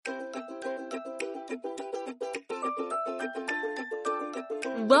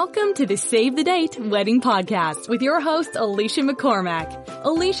Welcome to the Save the Date Wedding Podcast with your host, Alicia McCormack.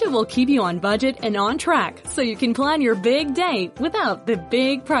 Alicia will keep you on budget and on track so you can plan your big date without the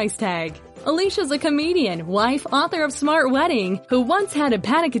big price tag. Alicia's a comedian, wife, author of Smart Wedding, who once had a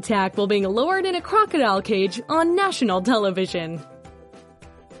panic attack while being lowered in a crocodile cage on national television.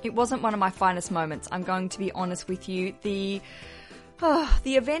 It wasn't one of my finest moments, I'm going to be honest with you.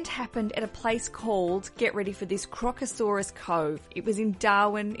 The event happened at a place called, get ready for this, Crocosaurus Cove. It was in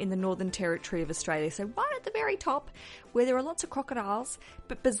Darwin in the Northern Territory of Australia, so right at the very top where there are lots of crocodiles.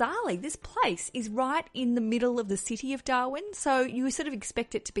 But bizarrely, this place is right in the middle of the city of Darwin, so you sort of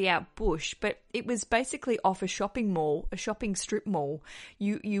expect it to be out bush, but it was basically off a shopping mall, a shopping strip mall.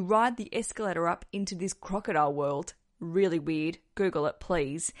 You ride the escalator up into this crocodile world. Really weird. Google it,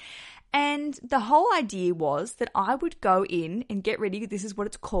 please. And the whole idea was that I would go in and get ready, this is what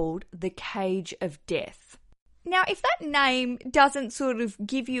it's called, the Cage of Death. Now, if that name doesn't sort of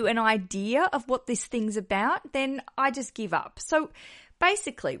give you an idea of what this thing's about, then I just give up. So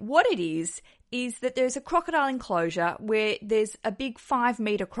basically, what it is that there's a crocodile enclosure where there's a big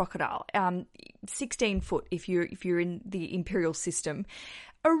 5-meter crocodile, 16 foot if you're in the imperial system,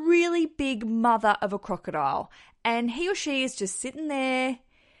 a really big mother of a crocodile. And he or she is just sitting there,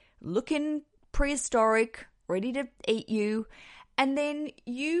 looking prehistoric, ready to eat you, and then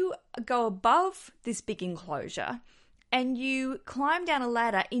you go above this big enclosure and you climb down a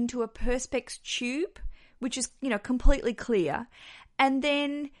ladder into a perspex tube, which is, completely clear, and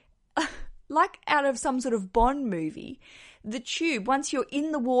then, like out of some sort of Bond movie, the tube, once you're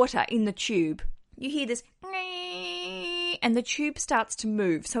in the water in the tube, you hear this and the tube starts to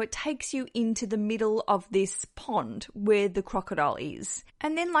move. So it takes you into the middle of this pond where the crocodile is.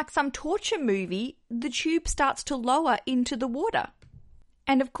 And then like some torture movie, the tube starts to lower into the water.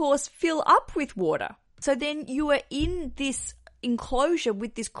 And of course, fill up with water. So then you are in this enclosure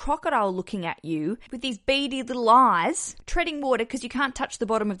with this crocodile looking at you with these beady little eyes, treading water because you can't touch the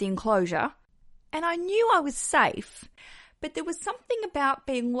bottom of the enclosure. And I knew I was safe, but there was something about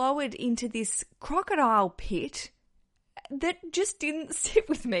being lowered into this crocodile pit that just didn't sit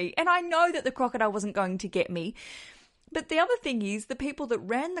with me. And I know that the crocodile wasn't going to get me. But the other thing is, the people that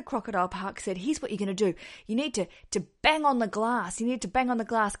ran the crocodile park said, here's what you're going to do. You need to bang on the glass. You need to bang on the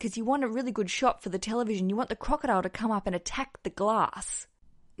glass because you want a really good shot for the television. You want the crocodile to come up and attack the glass.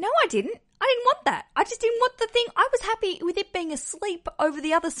 No, I didn't. I didn't want that. I just didn't want the thing. I was happy with it being asleep over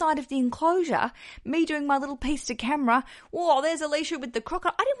the other side of the enclosure, me doing my little piece to camera. Whoa, there's Alicia with the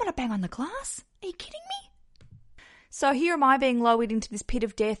crocodile. I didn't want to bang on the glass. Are you kidding me? So here am I being lowered into this pit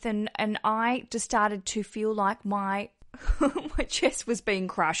of death, and I just started to feel like my chest was being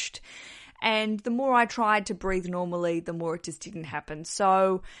crushed. And the more I tried to breathe normally, the more it just didn't happen.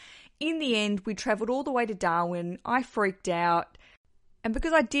 So in the end, we travelled all the way to Darwin. I freaked out. And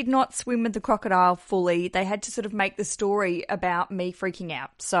because I did not swim with the crocodile fully, they had to sort of make the story about me freaking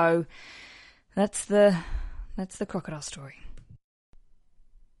out. So that's the crocodile story.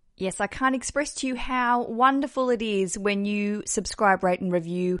 Yes, I can't express to you how wonderful it is when you subscribe, rate and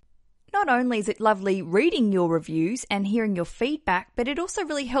review. Not only is it lovely reading your reviews and hearing your feedback, but it also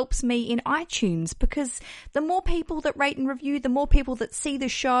really helps me in iTunes, because the more people that rate and review, the more people that see the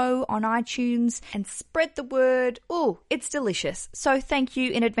show on iTunes and spread the word. Oh, it's delicious. So thank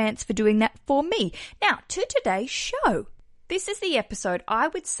you in advance for doing that for me. Now, to today's show. This is the episode, I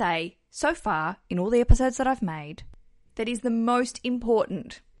would say, so far, in all the episodes that I've made, that is the most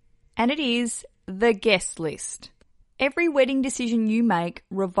important. And it is the guest list. Every wedding decision you make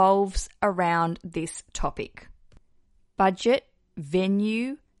revolves around this topic. Budget,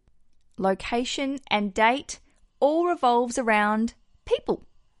 venue, location, and date all revolves around people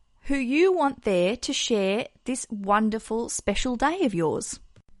who you want there to share this wonderful special day of yours.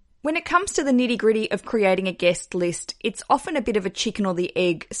 When it comes to the nitty-gritty of creating a guest list, it's often a bit of a chicken or the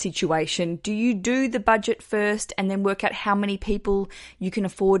egg situation. Do you do the budget first and then work out how many people you can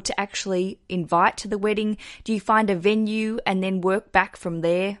afford to actually invite to the wedding? Do you find a venue and then work back from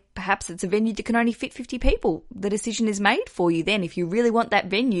there? Perhaps it's a venue that can only fit 50 people. The decision is made for you then. If you really want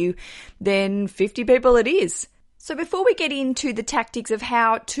that venue, then 50 people it is. So before we get into the tactics of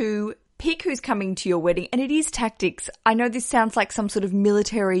how to pick who's coming to your wedding, and it is tactics. I know this sounds like some sort of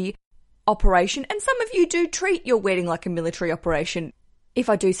military operation, and some of you do treat your wedding like a military operation,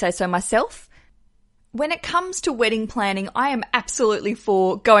 if I do say so myself. When it comes to wedding planning, I am absolutely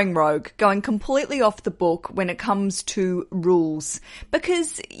for going rogue, going completely off the book when it comes to rules,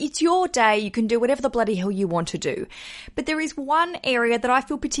 because it's your day, you can do whatever the bloody hell you want to do. But there is one area that I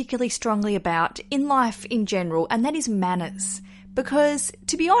feel particularly strongly about in life in general, and that is manners. Because,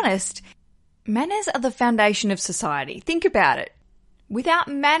 to be honest, Manners are the foundation of society. Think about it. Without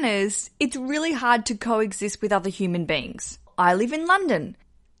manners, it's really hard to coexist with other human beings. I live in London,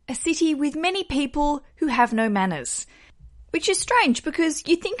 a city with many people who have no manners. Which is strange because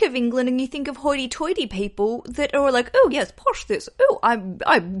you think of England and you think of hoity-toity people that are like, oh yes, posh this, oh,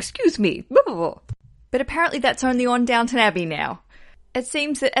 excuse me, blah, blah, blah. But apparently that's only on Downton Abbey now. It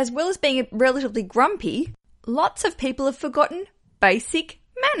seems that as well as being relatively grumpy, lots of people have forgotten basic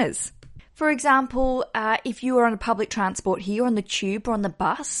manners. For example, if you are on a public transport here, on the tube or on the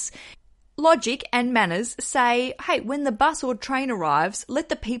bus, logic and manners say, hey, when the bus or train arrives, let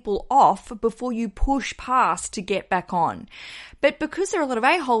the people off before you push past to get back on. But because there are a lot of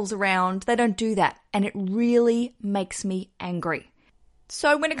a-holes around, they don't do that, and it really makes me angry.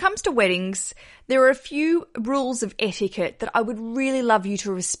 So when it comes to weddings, there are a few rules of etiquette that I would really love you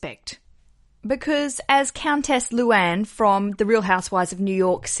to respect. Because as Countess Luann from The Real Housewives of New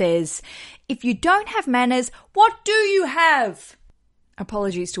York says, if you don't have manners, what do you have?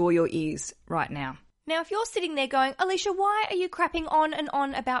 Apologies to all your ears right now. Now, if you're sitting there going, Alicia, why are you crapping on and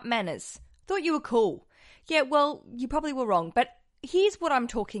on about manners? Thought you were cool. Yeah, well, you probably were wrong, but here's what I'm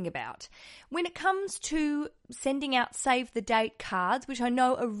talking about. When it comes to sending out save the date cards, which I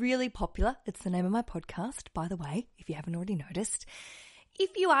know are really popular, it's the name of my podcast, by the way, if you haven't already noticed.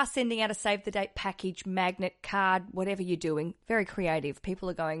 If you are sending out a save the date package, magnet, card, whatever you're doing, very creative. People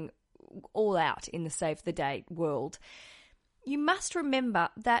are going all out in the save the date world. You must remember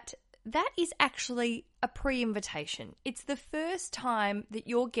that that is actually a pre-invitation. It's the first time that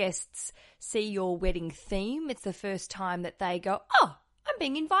your guests see your wedding theme. It's the first time that they go, oh, I'm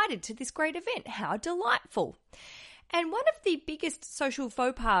being invited to this great event. How delightful. And one of the biggest social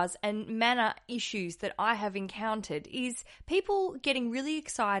faux pas and manner issues that I have encountered is people getting really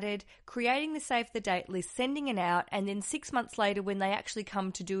excited, creating the save the date list, sending it out, and then 6 months later when they actually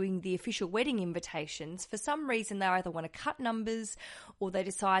come to doing the official wedding invitations, for some reason they either want to cut numbers or they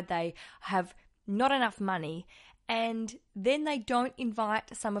decide they have not enough money, and then they don't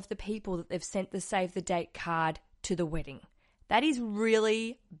invite some of the people that they've sent the save the date card to the wedding. That is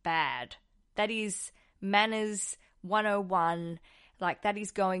really bad. That is manners 101, like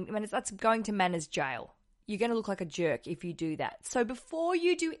that's going to manners jail. You're going to look like a jerk if you do that. So before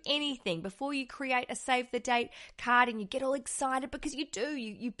you do anything, before you create a save the date card and you get all excited because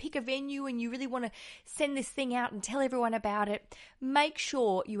you pick a venue and you really want to send this thing out and tell everyone about it, make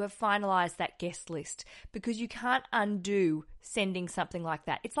sure you have finalized that guest list because you can't undo sending something like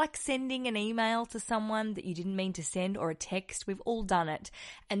that. It's like sending an email to someone that you didn't mean to send or a text. We've all done it.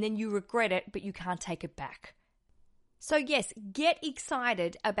 And then you regret it, but you can't take it back. So yes, get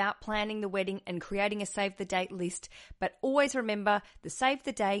excited about planning the wedding and creating a save the date list, but always remember the save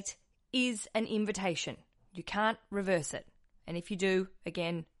the date is an invitation. You can't reverse it. And if you do,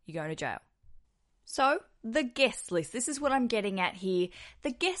 again, you're going to jail. So, the guest list. This is what I'm getting at here.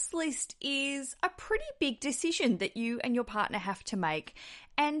 The guest list is a pretty big decision that you and your partner have to make,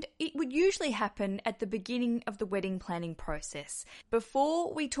 and it would usually happen at the beginning of the wedding planning process.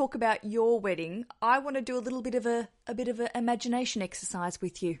 Before we talk about your wedding, I want to do a little bit of an imagination exercise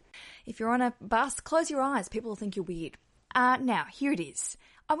with you. If you're on a bus, close your eyes. People will think you're weird. Now, here it is.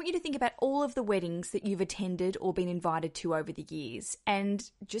 I want you to think about all of the weddings that you've attended or been invited to over the years. And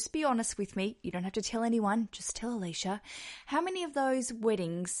just be honest with me. You don't have to tell anyone. Just tell Alicia. How many of those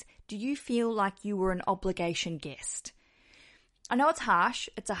weddings do you feel like you were an obligation guest? I know it's harsh.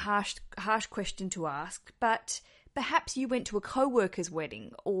 It's a harsh question to ask. But perhaps you went to a co-worker's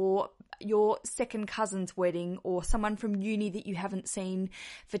wedding or your second cousin's wedding or someone from uni that you haven't seen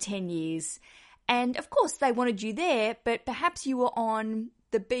for 10 years. And of course they wanted you there, but perhaps you were on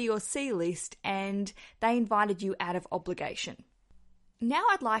the B or C list and they invited you out of obligation. Now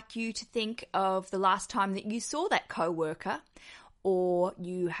I'd like you to think of the last time that you saw that co-worker or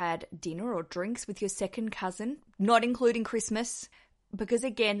you had dinner or drinks with your second cousin, not including Christmas, because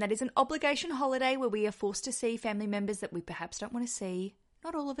again, that is an obligation holiday where we are forced to see family members that we perhaps don't want to see.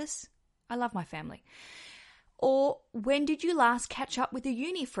 Not all of us. I love my family. Or when did you last catch up with a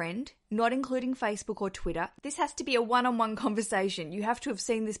uni friend, not including Facebook or Twitter? This has to be a one-on-one conversation. You have to have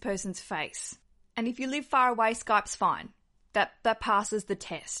seen this person's face. And if you live far away, Skype's fine. That passes the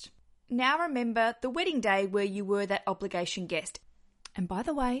test. Now remember the wedding day where you were that obligation guest. And by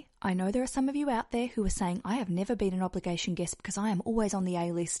the way, I know there are some of you out there who are saying, I have never been an obligation guest because I am always on the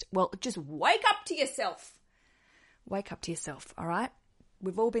A list. Well, just wake up to yourself. Wake up to yourself, all right?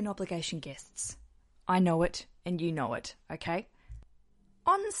 We've all been obligation guests. I know it, and you know it, okay?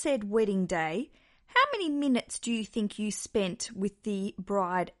 On said wedding day, how many minutes do you think you spent with the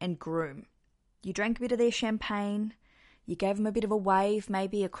bride and groom? You drank a bit of their champagne, You gave them a bit of a wave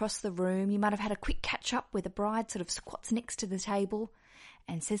maybe across the room. You might have had a quick catch up where the bride sort of squats next to the table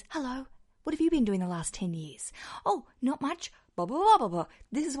and says, hello, what have you been doing the last 10 years? Oh, not much, blah, blah, blah, blah, blah.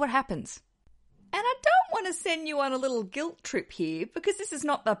 This is what happens. And I don't want to send you on a little guilt trip here because this is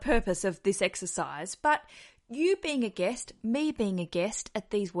not the purpose of this exercise, but you being a guest, me being a guest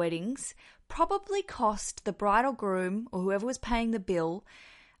at these weddings probably cost the bride or groom or whoever was paying the bill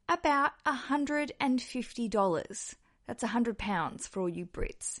about $150. That's £100 for all you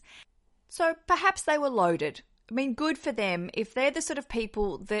Brits. So perhaps they were loaded. I mean, good for them. If they're the sort of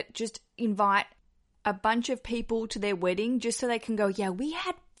people that just invite a bunch of people to their wedding just so they can go, yeah, we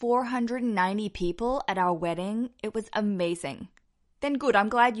had 490 people at our wedding. It was amazing. Then good, I'm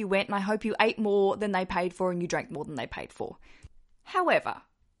glad you went and I hope you ate more than they paid for and you drank more than they paid for. However,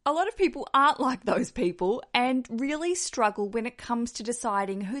 a lot of people aren't like those people and really struggle when it comes to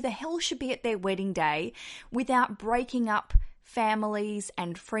deciding who the hell should be at their wedding day without breaking up families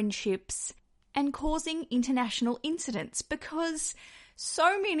and friendships and causing international incidents, because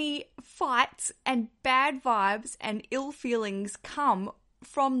so many fights and bad vibes and ill feelings come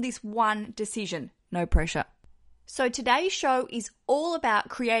from this one decision. No pressure. So today's show is all about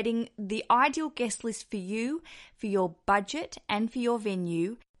creating the ideal guest list for you, for your budget and for your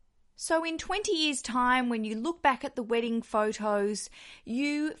venue. So in 20 years' time, when you look back at the wedding photos,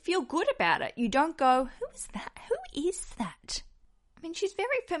 you feel good about it. You don't go, who is that? Who is that? I mean, she's very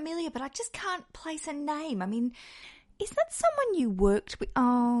familiar, but I just can't place a name. I mean, is that someone you worked with?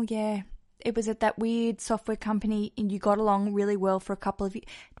 Oh, yeah. It was at that weird software company and you got along really well for a couple of years.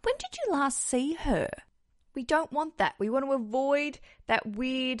 When did you last see her? We don't want that. We want to avoid that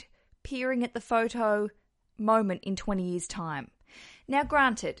weird peering at the photo moment in 20 years' time. Now,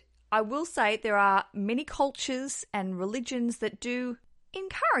 granted, I will say there are many cultures and religions that do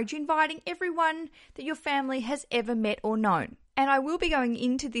encourage inviting everyone that your family has ever met or known. And I will be going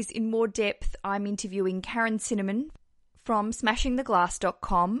into this in more depth. I'm interviewing Karen Cinnamon from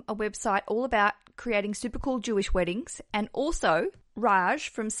smashingtheglass.com, a website all about creating super cool Jewish weddings, and also Raj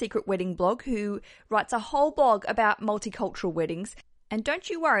from Secret Wedding Blog, who writes a whole blog about multicultural weddings. And don't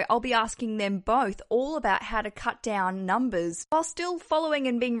you worry, I'll be asking them both all about how to cut down numbers while still following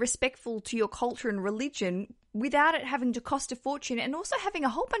and being respectful to your culture and religion without it having to cost a fortune, and also having a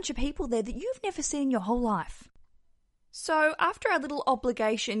whole bunch of people there that you've never seen in your whole life. So after our little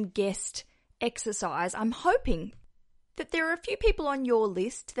obligation guest exercise, I'm hoping that there are a few people on your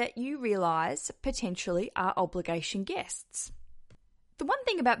list that you realise potentially are obligation guests. The one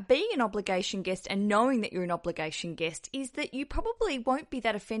thing about being an obligation guest and knowing that you're an obligation guest is that you probably won't be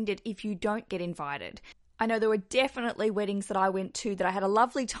that offended if you don't get invited. I know there were definitely weddings that I went to that I had a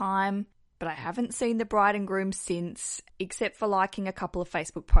lovely time, but I haven't seen the bride and groom since, except for liking a couple of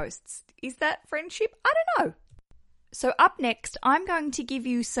Facebook posts. Is that friendship? I don't know. So up next, I'm going to give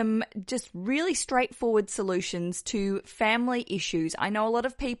you some just really straightforward solutions to family issues. I know a lot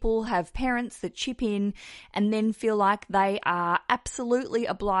of people have parents that chip in and then feel like they are absolutely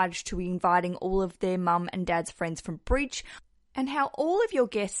obliged to be inviting all of their mum and dad's friends from bridge, and how all of your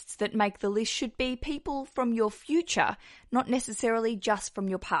guests that make the list should be people from your future, not necessarily just from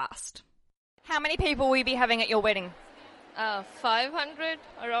your past. How many people will you be having at your wedding? 500,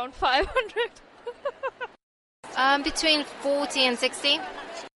 around 500. Between 40 and 60.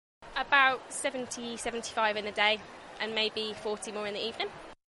 About 70, 75 in the day, and maybe 40 more in the evening.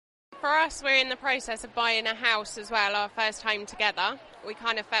 For us, we're in the process of buying a house as well, our first home together. We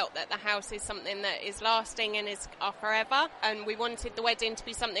kind of felt that the house is something that is lasting and is forever, and we wanted the wedding to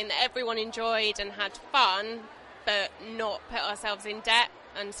be something that everyone enjoyed and had fun, but not put ourselves in debt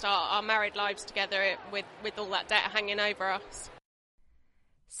and start our married lives together with all that debt hanging over us.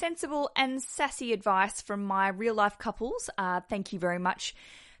 Sensible and sassy advice from my real-life couples. Thank you very much.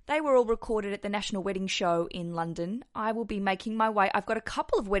 They were all recorded at the National Wedding Show in London. I will be making my way. I've got a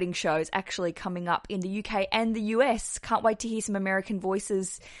couple of wedding shows actually coming up in the UK and the US. Can't wait to hear some American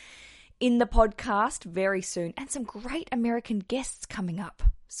voices in the podcast very soon, and some great American guests coming up.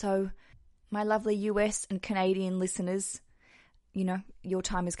 So my lovely US and Canadian listeners, you know, your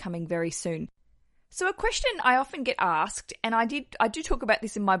time is coming very soon. So a question I often get asked, and I do talk about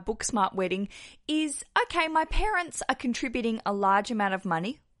this in my book, Smart Wedding, is, okay, my parents are contributing a large amount of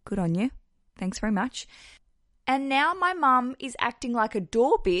money. Good on you. Thanks very much. And now my mum is acting like a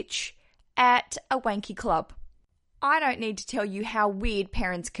door bitch at a wanky club. I don't need to tell you how weird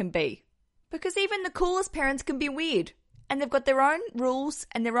parents can be, because even the coolest parents can be weird, and they've got their own rules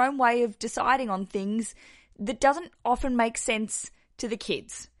and their own way of deciding on things that doesn't often make sense to the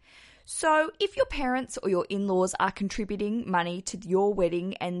kids. So if your parents or your in-laws are contributing money to your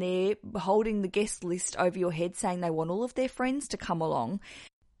wedding and they're holding the guest list over your head saying they want all of their friends to come along,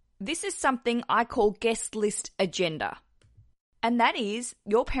 this is something I call guest list agenda. And that is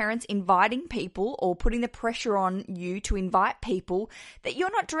your parents inviting people or putting the pressure on you to invite people that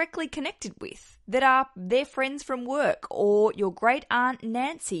you're not directly connected with, that are their friends from work, or your great aunt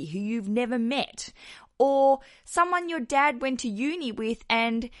Nancy who you've never met, or someone your dad went to uni with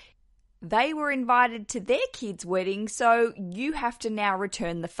and they were invited to their kid's wedding, so you have to now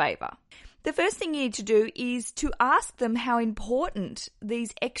return the favour. The first thing you need to do is to ask them how important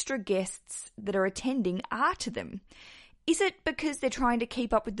these extra guests that are attending are to them. Is it because they're trying to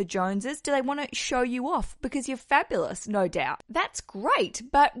keep up with the Joneses? Do they want to show you off because you're fabulous? No doubt. That's great.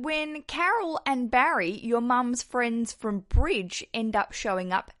 But when Carol and Barry, your mum's friends from Bridge, end up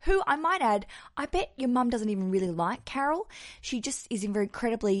showing up, who I might add, I bet your mum doesn't even really like Carol. She just is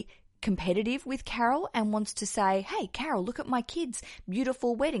incredibly competitive with Carol and wants to say, hey, Carol, look at my kids'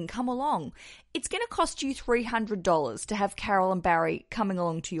 beautiful wedding, come along. It's going to cost you $300 to have Carol and Barry coming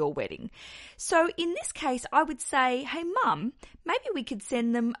along to your wedding. So in this case, I would say, hey, Mum, maybe we could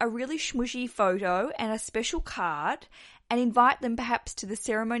send them a really schmushy photo and a special card and invite them perhaps to the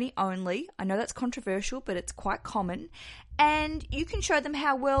ceremony only. I know that's controversial, but it's quite common. And you can show them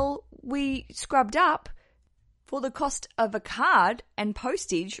how well we scrubbed up for the cost of a card and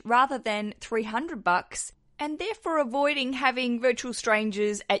postage rather than $300, and therefore avoiding having virtual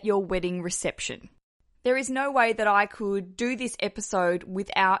strangers at your wedding reception. There is no way that I could do this episode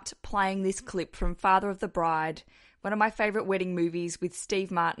without playing this clip from Father of the Bride, one of my favourite wedding movies, with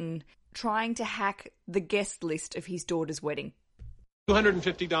Steve Martin trying to hack the guest list of his daughter's wedding.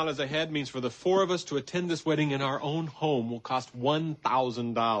 $250 a head means for the four of us to attend this wedding in our own home will cost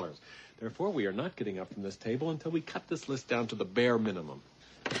 $1,000. Therefore, we are not getting up from this table until we cut this list down to the bare minimum.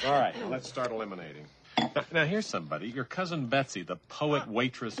 All right, let's start eliminating. Now, here's somebody, your cousin Betsy, the poet,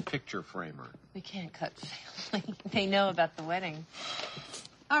 waitress, picture framer. We can't cut family. They know about the wedding.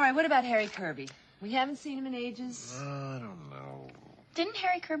 All right, what about Harry Kirby? We haven't seen him in ages. I don't know. Didn't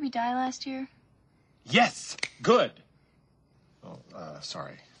Harry Kirby die last year? Yes! Good! Oh,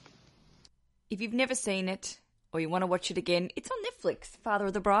 sorry. If you've never seen it, or you want to watch it again, it's on Netflix, Father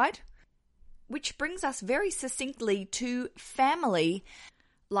of the Bride. Which brings us very succinctly to family.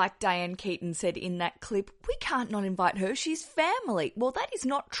 Like Diane Keaton said in that clip, we can't not invite her, she's family. Well, that is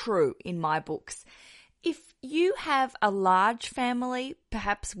not true in my books. If you have a large family,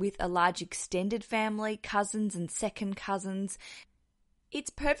 perhaps with a large extended family, cousins and second cousins, it's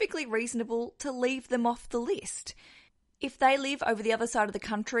perfectly reasonable to leave them off the list. If they live over the other side of the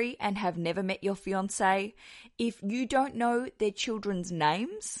country and have never met your fiancé, if you don't know their children's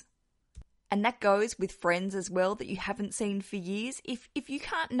names, and that goes with friends as well that you haven't seen for years. If you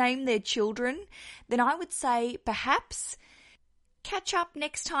can't name their children, then I would say perhaps catch up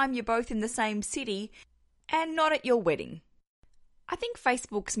next time you're both in the same city and not at your wedding. I think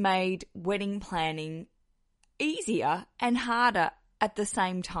Facebook's made wedding planning easier and harder at the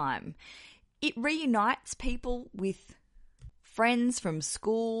same time. It reunites people with friends from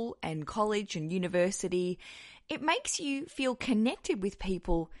school and college and university. It makes you feel connected with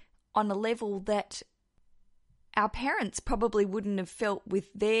people on a level that our parents probably wouldn't have felt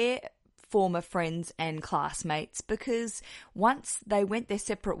with their former friends and classmates, because once they went their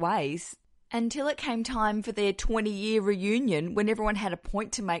separate ways, until it came time for their 20-year reunion when everyone had a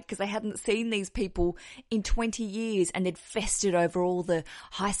point to make because they hadn't seen these people in 20 years and they'd festered over all the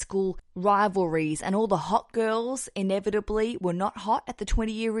high school rivalries, and all the hot girls inevitably were not hot at the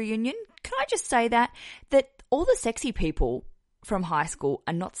 20-year reunion. Can I just say that all the sexy people from high school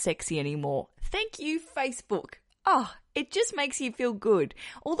are not sexy anymore. Thank you, Facebook. Oh, it just makes you feel good.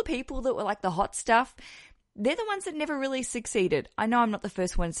 All the people that were like the hot stuff, they're the ones that never really succeeded. I know I'm not the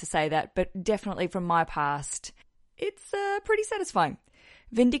first ones to say that, but definitely from my past, it's pretty satisfying.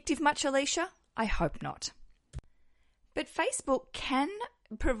 Vindictive much, Alicia? I hope not. But Facebook can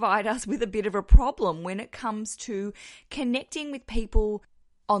provide us with a bit of a problem when it comes to connecting with people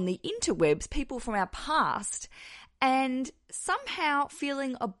on the interwebs, people from our past, and somehow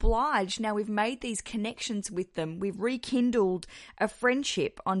feeling obliged, now we've made these connections with them, we've rekindled a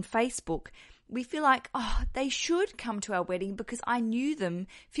friendship on Facebook, we feel like, oh, they should come to our wedding because I knew them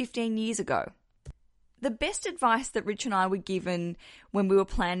 15 years ago. The best advice that Rich and I were given when we were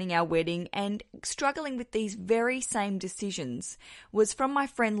planning our wedding and struggling with these very same decisions was from my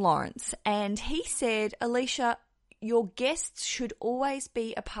friend Lawrence, and he said, Alicia, your guests should always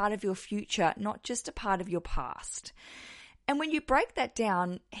be a part of your future, not just a part of your past. And when you break that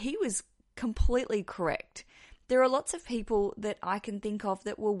down, he was completely correct. There are lots of people that I can think of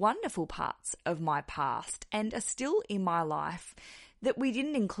that were wonderful parts of my past and are still in my life that we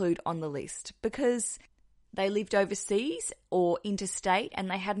didn't include on the list because they lived overseas or interstate and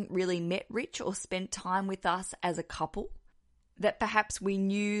they hadn't really met Rich or spent time with us as a couple. That perhaps we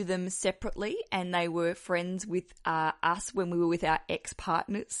knew them separately and they were friends with us when we were with our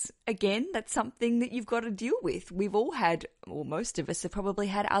ex-partners. Again, that's something that you've got to deal with. We've all had, or most of us have probably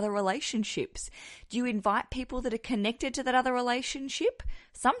had other relationships. Do you invite people that are connected to that other relationship?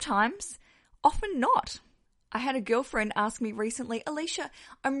 Sometimes, often not. I had a girlfriend ask me recently, Alicia,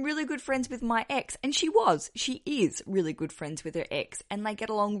 I'm really good friends with my ex. And she is really good friends with her ex and they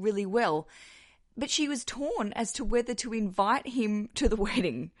get along really well. But she was torn as to whether to invite him to the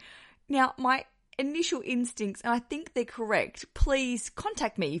wedding. Now, my initial instincts, and I think they're correct, please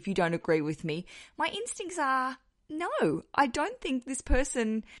contact me if you don't agree with me. My instincts are, no, I don't think this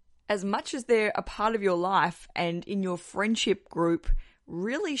person, as much as they're a part of your life and in your friendship group,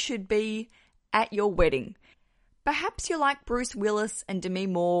 really should be at your wedding. Perhaps you're like Bruce Willis and Demi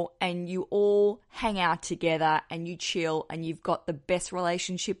Moore and you all hang out together and you chill and you've got the best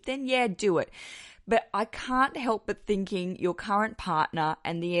relationship, then yeah, do it. But I can't help but thinking your current partner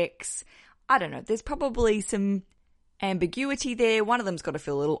and the ex, I don't know, there's probably some ambiguity there. One of them's got to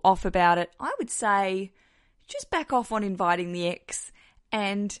feel a little off about it. I would say just back off on inviting the ex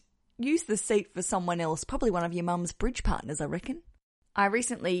and use the seat for someone else, probably one of your mum's bridge partners, I reckon. I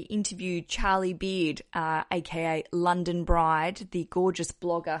recently interviewed Charlie Beard, aka London Bride, the gorgeous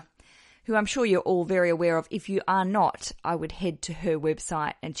blogger, who I'm sure you're all very aware of. If you are not, I would head to her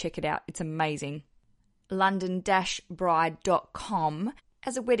website and check it out. It's amazing. London-bride.com.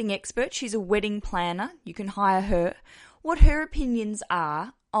 As a wedding expert, she's a wedding planner. You can hire her. What her opinions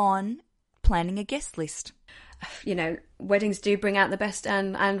are on planning a guest list. You know, weddings do bring out the best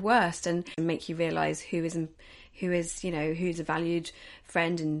and worst and make you realise who's a valued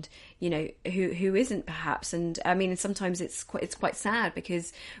friend and, you know, who isn't perhaps. And I mean, sometimes it's quite sad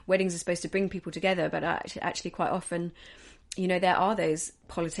because weddings are supposed to bring people together, but actually quite often, you know, there are those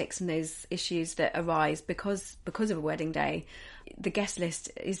politics and those issues that arise because of a wedding day. The guest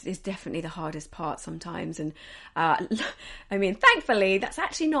list is definitely the hardest part sometimes, and I mean, thankfully, that's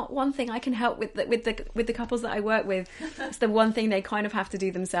actually not one thing I can help with the couples that I work with. It's the one thing they kind of have to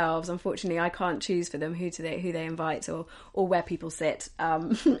do themselves. Unfortunately, I can't choose for them who they invite or where people sit.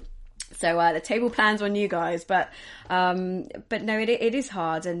 So the table plan's on you guys, but no, it is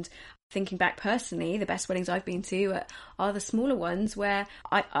hard. And thinking back personally, the best weddings I've been to are the smaller ones where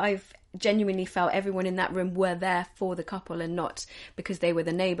I've genuinely felt everyone in that room were there for the couple and not because they were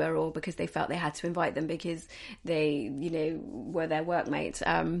the neighbour or because they felt they had to invite them because they, you know, were their workmates.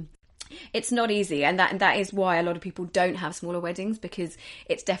 It's not easy, and that is why a lot of people don't have smaller weddings, because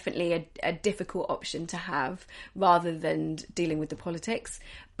it's definitely a difficult option to have rather than dealing with the politics.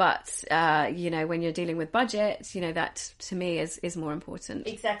 But, you know, when you're dealing with budget, you know, that to me is more important.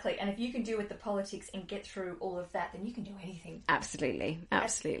 Exactly. And if you can deal with the politics and get through all of that, then you can do anything. Absolutely.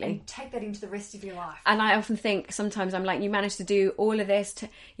 And take that into the rest of your life. And I often think sometimes I'm like, you managed to do all of this.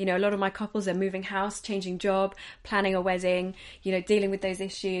 You know, a lot of my couples are moving house, changing job, planning a wedding, you know, dealing with those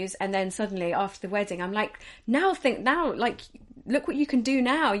issues. And then suddenly after the wedding, I'm like, like, look what you can do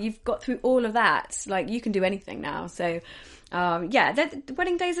now. You've got through all of that. Like, you can do anything now. So, the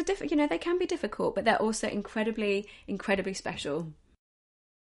wedding days are different. You know, they can be difficult, but they're also incredibly, incredibly special.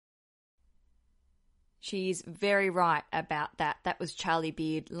 She's very right about that. That was Charlie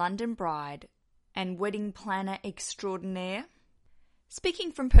Beard, London Bride and wedding planner extraordinaire.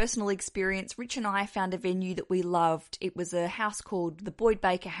 Speaking from personal experience, Rich and I found a venue that we loved. It was a house called the Boyd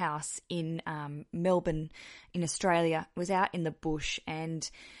Baker House in Melbourne in Australia. It was out in the bush, and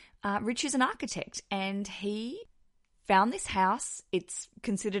Rich is an architect and he found this house. It's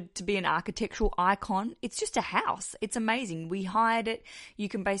considered to be an architectural icon. It's just a house. It's amazing. We hired it. You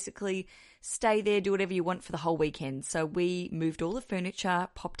can basically stay there, do whatever you want for the whole weekend. So we moved all the furniture,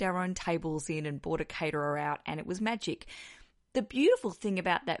 popped our own tables in and bought a caterer out, and it was magic. The beautiful thing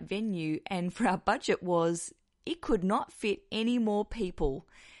about that venue and for our budget was it could not fit any more people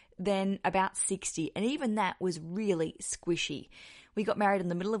than about 60, and even that was really squishy. We got married in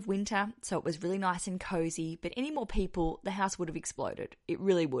the middle of winter, so it was really nice and cozy, but any more people, the house would have exploded. It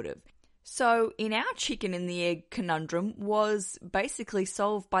really would have. So in our chicken and the egg conundrum was basically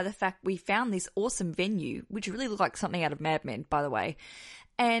solved by the fact we found this awesome venue, which really looked like something out of Mad Men, by the way.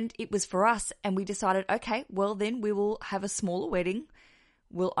 And it was for us, and we decided, okay, well then we will have a smaller wedding.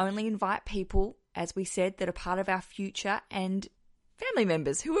 We'll only invite people, as we said, that are part of our future, and family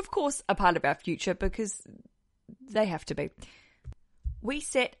members who, of course, are part of our future because they have to be. We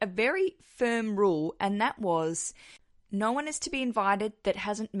set a very firm rule, and that was no one is to be invited that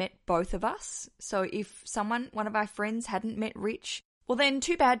hasn't met both of us. So if one of our friends hadn't met Rich, well then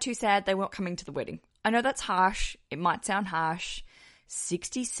too bad, too sad, they weren't coming to the wedding. I know that's harsh. It might sound harsh.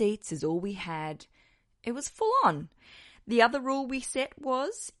 60 seats is all we had. It was full on. The other rule we set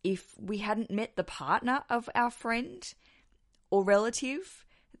was if we hadn't met the partner of our friend or relative,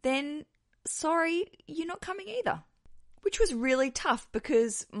 then sorry, you're not coming either. Which was really tough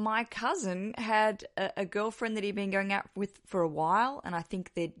because my cousin had a girlfriend that he'd been going out with for a while, and I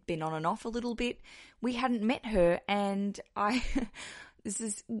think they'd been on and off a little bit. We hadn't met her, and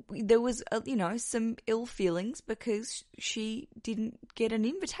there was some ill feelings because she didn't get an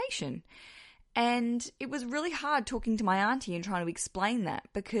invitation. And it was really hard talking to my auntie and trying to explain that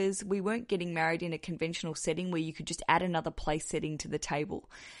because we weren't getting married in a conventional setting where you could just add another place setting to the table.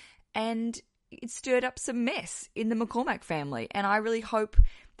 And it stirred up some mess in the McCormack family. And I really hope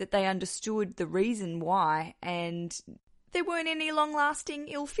that they understood the reason why and there weren't any long-lasting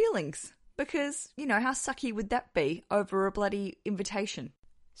ill feelings. Because, how sucky would that be over a bloody invitation?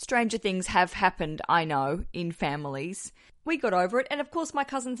 Stranger things have happened, I know, in families. We got over it, and of course my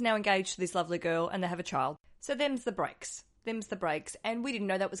cousin's now engaged to this lovely girl and they have a child. So them's the breaks. And we didn't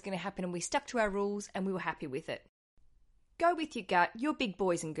know that was going to happen, and we stuck to our rules and we were happy with it. Go with your gut. You're big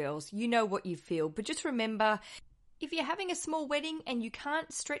boys and girls. You know what you feel. But just remember, if you're having a small wedding and you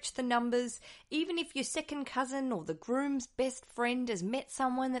can't stretch the numbers, even if your second cousin or the groom's best friend has met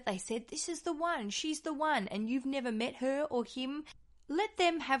someone that they said, this is the one, she's the one, and you've never met her or him, let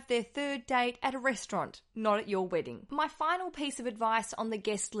them have their third date at a restaurant, not at your wedding. My final piece of advice on the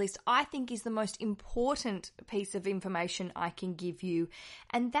guest list I think is the most important piece of information I can give you,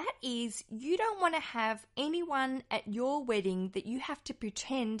 and that is you don't want to have anyone at your wedding that you have to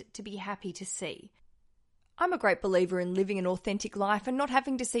pretend to be happy to see. I'm a great believer in living an authentic life and not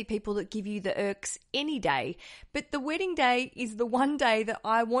having to see people that give you the irks any day. But the wedding day is the one day that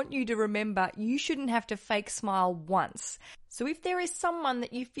I want you to remember you shouldn't have to fake smile once. So if there is someone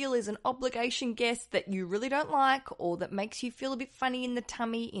that you feel is an obligation guest that you really don't like or that makes you feel a bit funny in the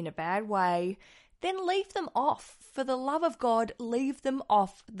tummy in a bad way, then leave them off. For the love of God, leave them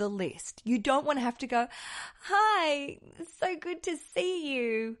off the list. You don't want to have to go, hi, so good to see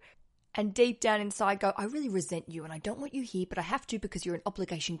you. And deep down inside go, I really resent you and I don't want you here, but I have to because you're an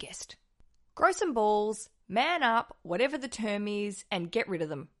obligation guest. Grow some balls, man up, whatever the term is, and get rid of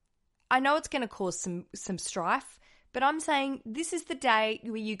them. I know it's going to cause some strife, but I'm saying this is the day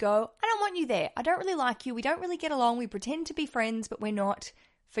where you go, I don't want you there. I don't really like you. We don't really get along. We pretend to be friends, but we're not.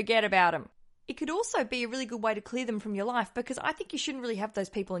 Forget about them. It could also be a really good way to clear them from your life because I think you shouldn't really have those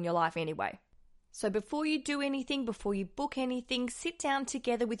people in your life anyway. So before you do anything, before you book anything, sit down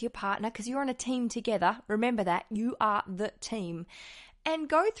together with your partner because you're on a team together. Remember that. You are the team. And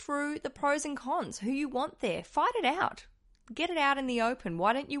go through the pros and cons, who you want there. Fight it out. Get it out in the open.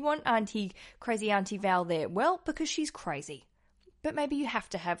 Why don't you want crazy Auntie Val there? Well, because she's crazy. But maybe you have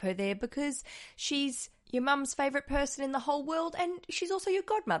to have her there because she's your mum's favourite person in the whole world and she's also your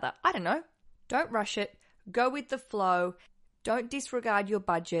godmother. I don't know. Don't rush it. Go with the flow. Don't disregard your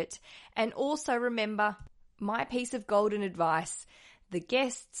budget. And also remember, my piece of golden advice, the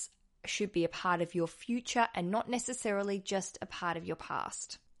guests should be a part of your future and not necessarily just a part of your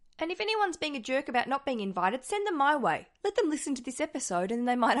past. And if anyone's being a jerk about not being invited, send them my way. Let them listen to this episode and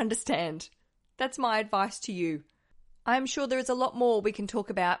they might understand. That's my advice to you. I'm sure there is a lot more we can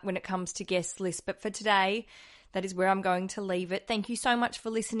talk about when it comes to guest lists, but for today, that is where I'm going to leave it. Thank you so much for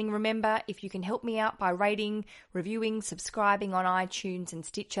listening. Remember, if you can help me out by rating, reviewing, subscribing on iTunes and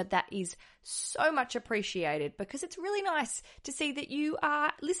Stitcher, that is so much appreciated because it's really nice to see that you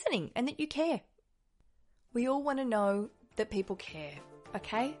are listening and that you care. We all want to know that people care,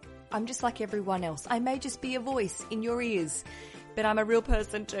 okay? I'm just like everyone else. I may just be a voice in your ears, but I'm a real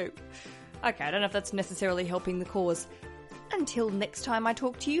person too. Okay, I don't know if that's necessarily helping the cause. Until next time I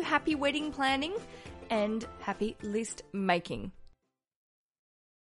talk to you, happy wedding planning and happy list making.